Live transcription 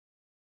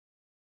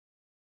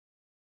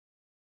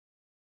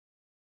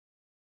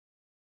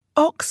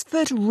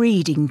Oxford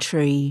Reading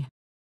Tree.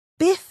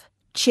 Biff,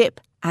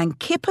 Chip and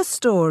Kipper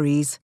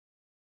Stories.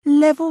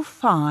 Level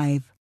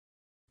 5.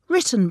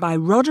 Written by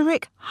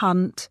Roderick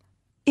Hunt.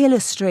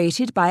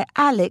 Illustrated by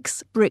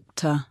Alex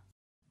Brichter.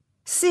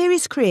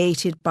 Series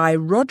created by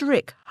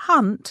Roderick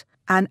Hunt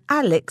and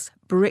Alex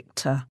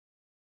Brichter.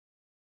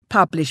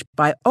 Published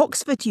by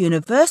Oxford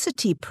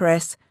University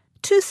Press,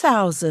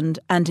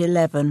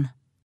 2011.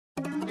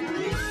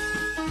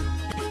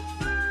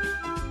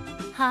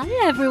 Hi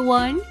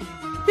everyone,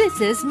 this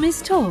is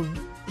Miss Tong.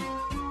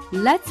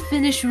 Let's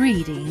finish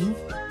reading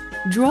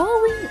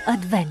Drawing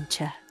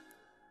Adventure.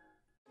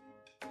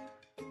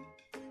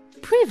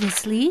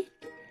 Previously,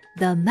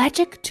 the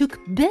magic took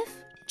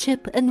Biff,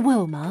 Chip and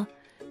Wilma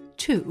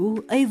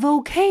to a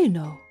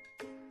volcano.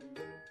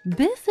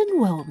 Biff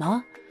and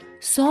Wilma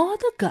saw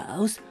the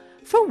girls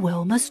from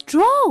Wilma's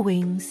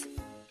drawings,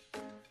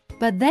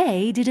 but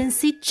they didn't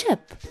see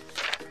Chip.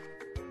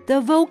 The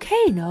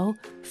volcano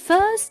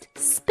first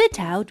spit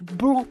out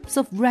blobs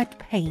of red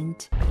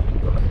paint.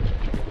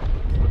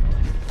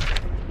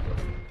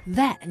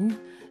 Then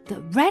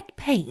the red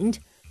paint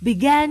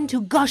began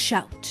to gush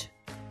out.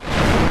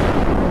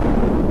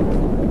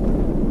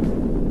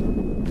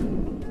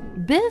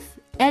 Biff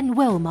and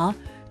Wilma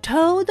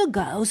told the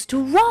girls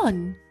to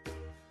run,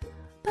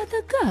 but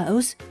the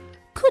girls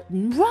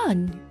couldn't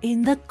run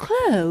in the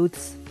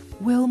clothes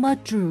Wilma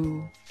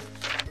drew.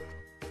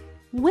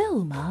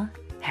 Wilma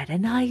had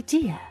an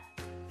idea.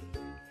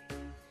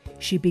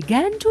 She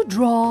began to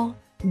draw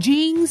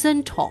jeans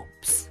and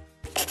tops.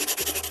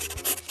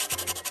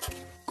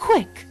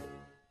 "Quick,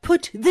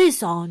 put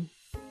this on,"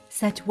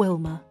 said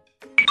Wilma.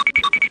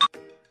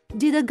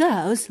 Did the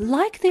girls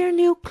like their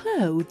new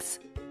clothes?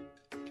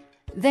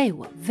 They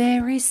were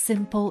very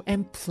simple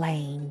and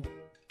plain.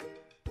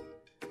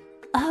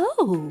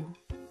 "Oh,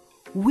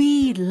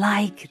 we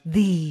like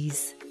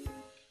these,"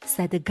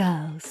 said the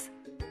girls.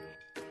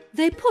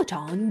 They put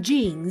on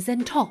jeans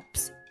and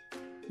tops.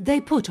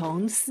 They put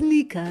on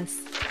sneakers.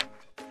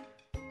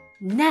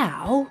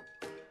 "Now,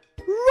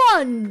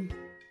 run!"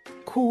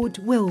 called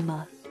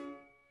Wilma.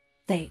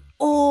 They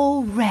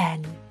all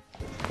ran.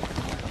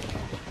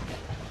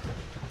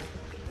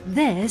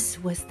 This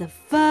was the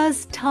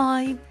first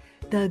time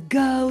the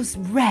girls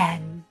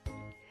ran.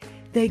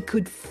 They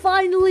could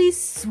finally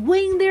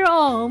swing their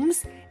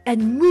arms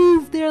and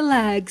move their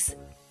legs.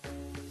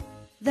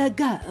 The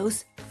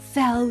girls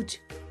felt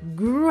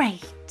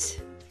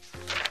great.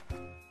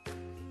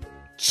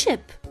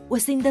 Chip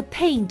was in the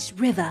paint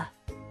river.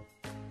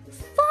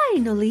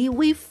 Finally,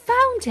 we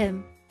found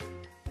him.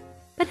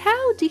 But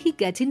how did he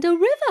get in the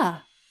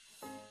river?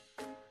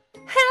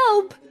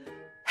 "Help!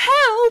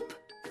 Help!"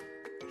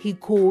 he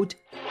called.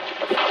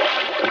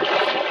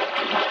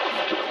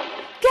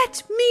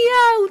 "Get me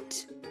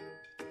out!"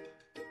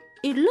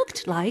 It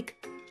looked like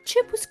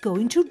Chip was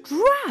going to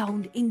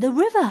drown in the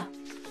river.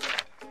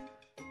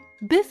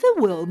 Biff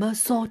and Wilma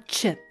saw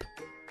Chip.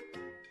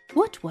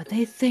 What were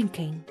they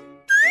thinking?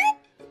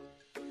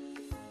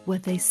 Were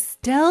they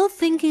still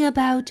thinking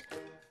about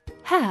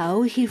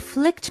how he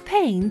flicked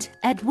paint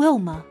at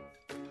Wilma?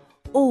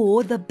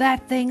 Or the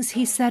bad things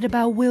he said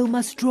about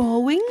Wilma's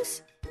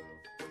drawings?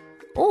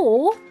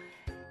 Or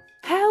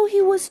how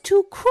he was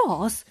too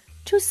cross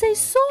to say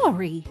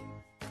sorry?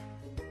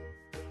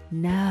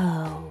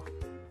 No.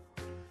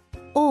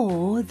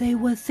 All they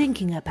were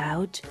thinking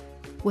about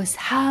was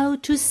how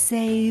to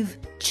save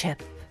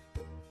Chip.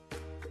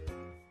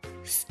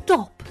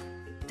 "Stop,"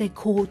 they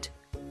called.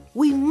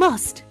 "We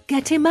must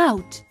get him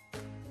out."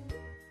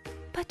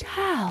 But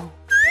how?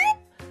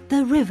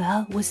 The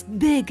river was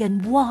big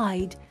and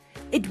wide.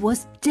 It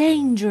was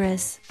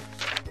dangerous.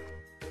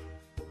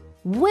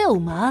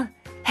 Wilma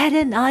had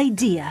an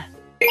idea.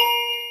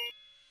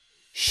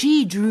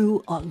 She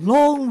drew a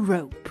long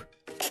rope.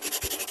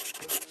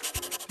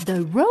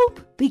 The rope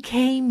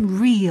became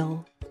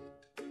real.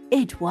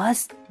 It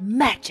was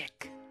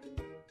magic.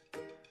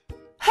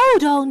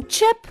 "Hold on,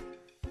 Chip,"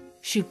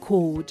 she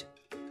called.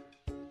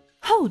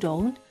 Hold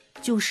on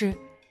就是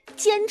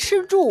坚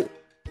持住。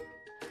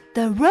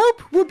The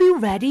rope will be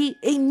ready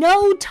in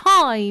no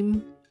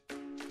time.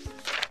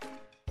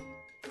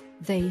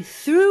 They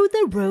threw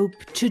the rope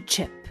to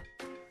Chip.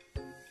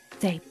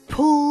 They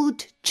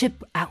pulled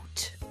Chip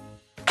out.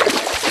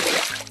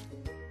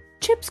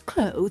 Chip's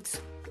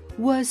clothes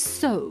were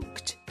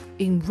soaked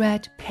in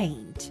red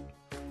paint.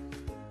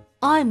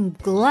 "I'm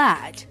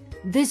glad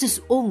this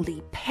is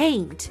only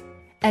paint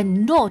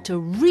and not a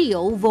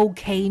real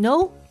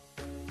volcano,"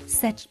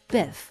 said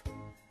Biff.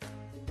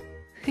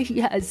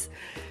 Yes,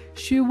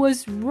 she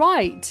was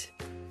right.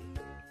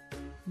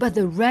 But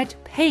the red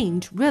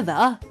paint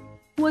river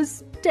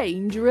was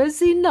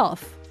dangerous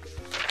enough.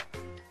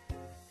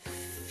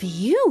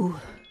 "Phew,"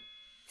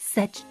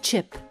 said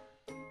Chip.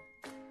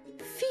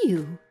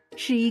 Phew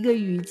是一个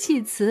语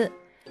气词，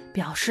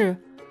表示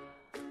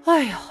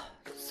哎呀，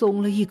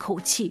松了一口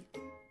气，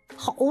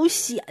好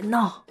险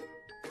呐。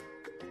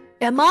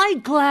Am I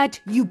glad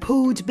you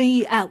pulled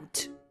me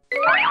out?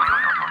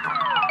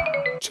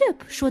 Chip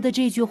说的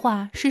这句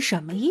话是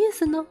什么意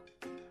思呢？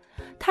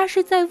他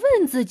是在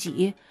问自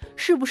己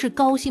是不是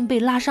高兴被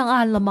拉上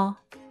岸了吗？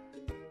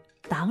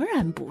当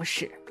然不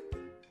是。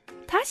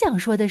他想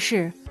说的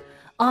是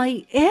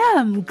I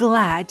am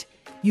glad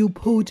you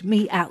pulled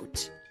me out。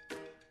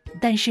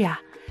 但是啊，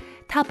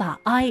他把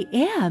I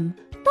am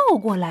倒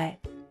过来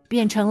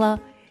变成了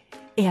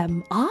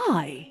Am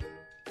I。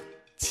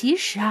 其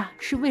实啊，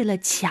是为了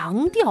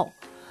强调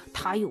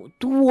他有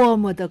多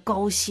么的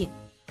高兴。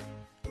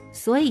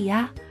所以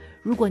呀，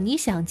如果你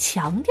想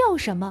强调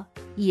什么，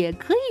也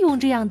可以用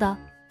这样的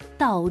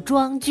倒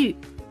装句。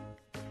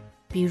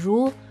比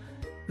如，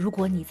如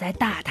果你在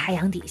大太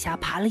阳底下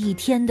爬了一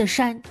天的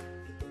山，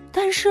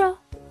但是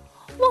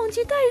忘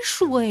记带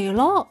水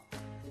了，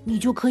你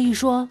就可以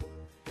说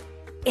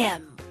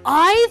Am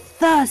I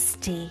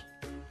thirsty?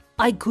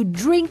 I could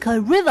drink a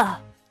river.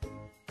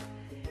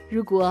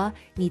 如果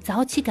你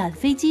早起赶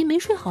飞机没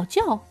睡好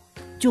觉，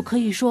就可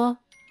以说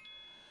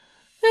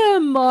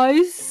Am I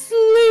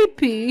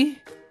sleepy?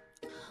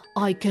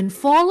 I can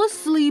fall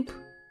asleep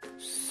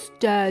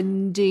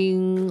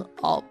standing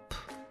up.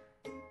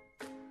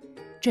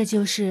 这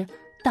就是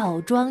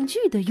倒装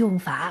句的用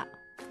法。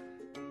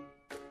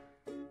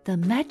The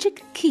magic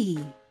key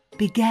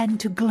began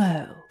to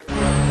glow.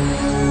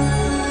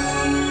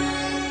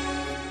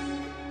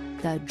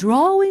 The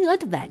drawing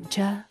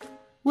adventure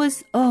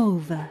was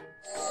over.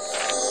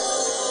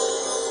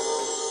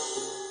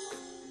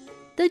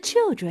 The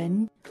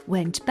children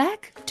went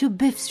back to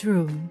Biff's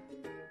room.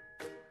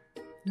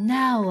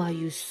 Now are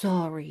you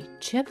sorry,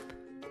 Chip?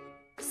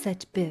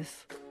 Said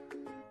Biff.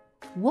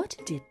 What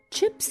did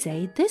Chip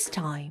say this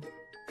time?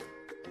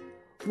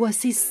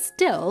 Was he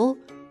still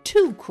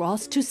too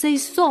cross to say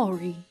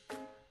sorry?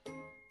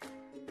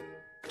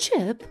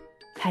 Chip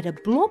had a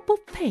blob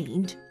of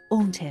paint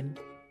on him.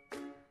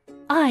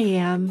 I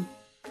am,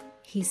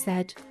 he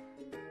said.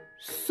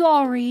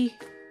 Sorry.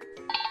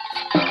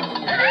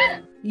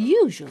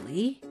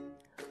 Usually,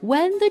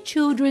 when the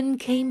children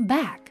came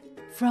back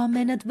from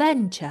an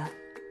adventure,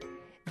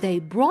 they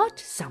brought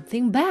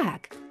something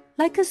back,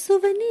 like a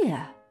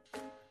souvenir.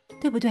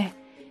 对不对？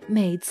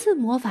每次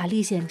魔法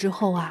历险之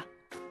后啊，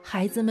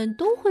孩子们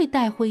都会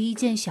带回一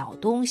件小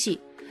东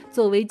西，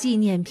作为纪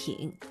念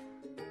品。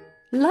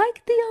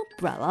Like the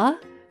umbrella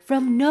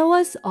from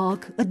Noah's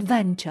Ark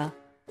Adventure,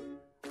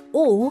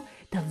 or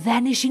the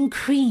vanishing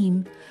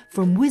cream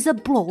from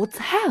Wizard Blot's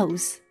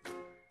house.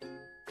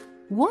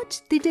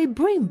 What did they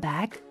bring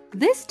back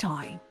this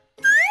time?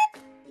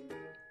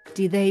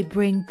 Did they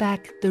bring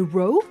back the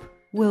rope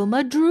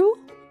Wilma drew?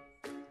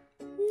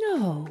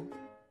 No,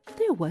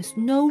 there was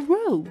no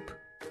rope.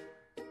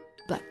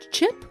 But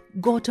Chip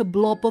got a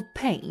blob of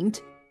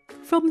paint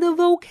from the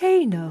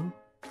volcano.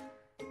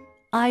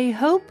 I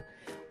hope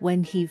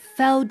when he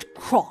felt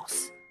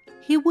cross,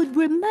 he would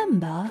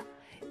remember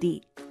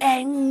the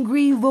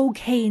angry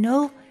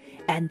volcano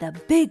and the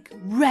big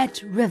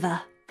red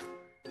river.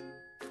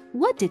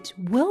 What did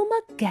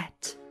Wilma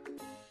get?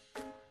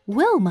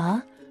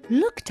 Wilma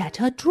looked at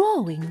her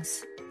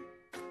drawings.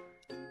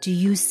 Do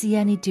you see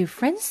any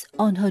difference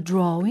on her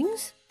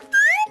drawings?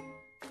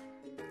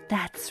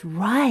 That's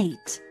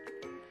right.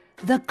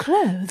 The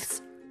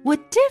clothes were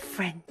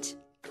different.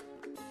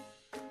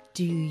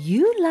 Do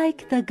you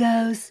like the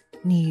girls'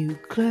 new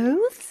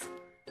clothes?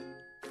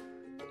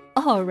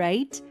 All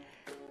right,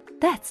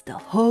 that's the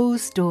whole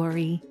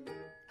story.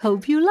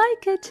 Hope you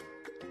like it.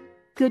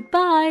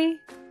 Goodbye.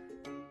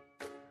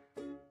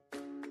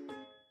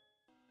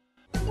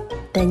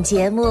 本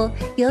节目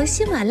由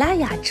喜马拉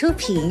雅出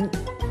品，